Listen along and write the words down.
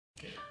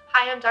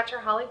Hi, I'm Dr.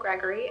 Holly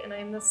Gregory, and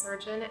I'm the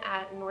surgeon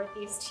at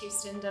Northeast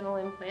Houston Dental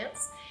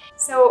Implants.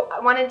 So I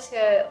wanted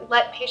to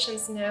let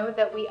patients know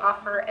that we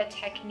offer a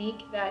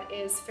technique that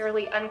is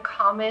fairly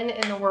uncommon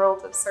in the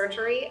world of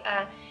surgery,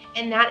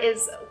 and that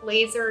is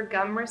laser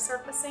gum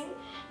resurfacing.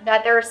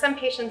 That there are some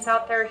patients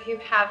out there who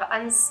have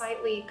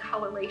unsightly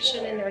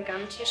coloration in their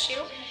gum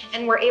tissue,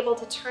 and we're able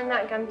to turn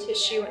that gum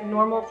tissue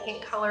normal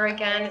pink color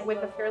again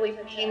with a fairly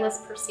painless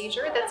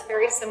procedure that's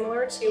very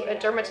similar to a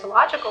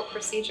dermatological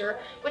procedure,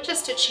 which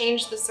is to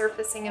change the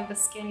surfacing of the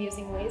skin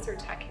using laser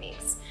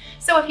techniques.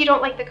 So if you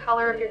don't like the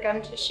color of your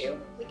gum tissue,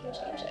 we can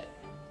change it.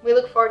 We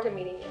look forward to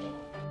meeting you.